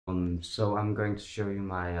So I'm going to show you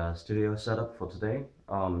my studio setup for today.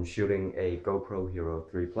 Shooting a GoPro Hero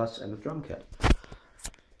 3 Plus and a drum kit.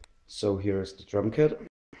 So here's the drum kit.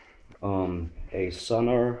 A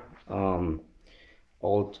Sonor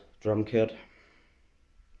old drum kit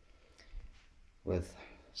with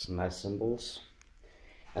some nice cymbals,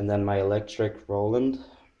 and then my electric Roland,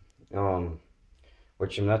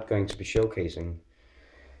 which I'm not going to be showcasing.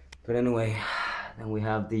 But anyway, then we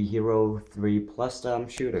have the Hero 3 Plus that I'm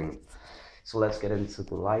shooting. So let's get into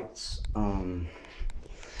the lights.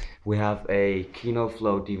 We have a Kino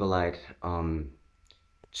Flow Diva Light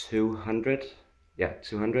 200, yeah,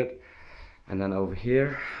 200, and then over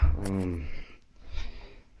here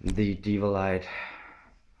the Diva Light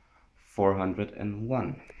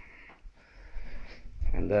 401.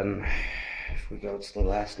 And then if we go to the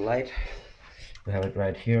last light, we have it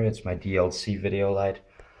right here. It's my DLC video light.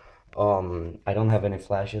 I don't have any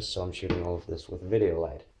flashes, so I'm shooting all of this with video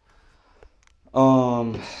light.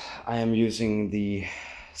 I am using the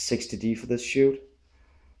 60D for this shoot.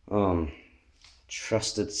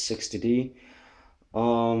 Trusted 60D.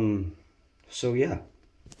 So yeah.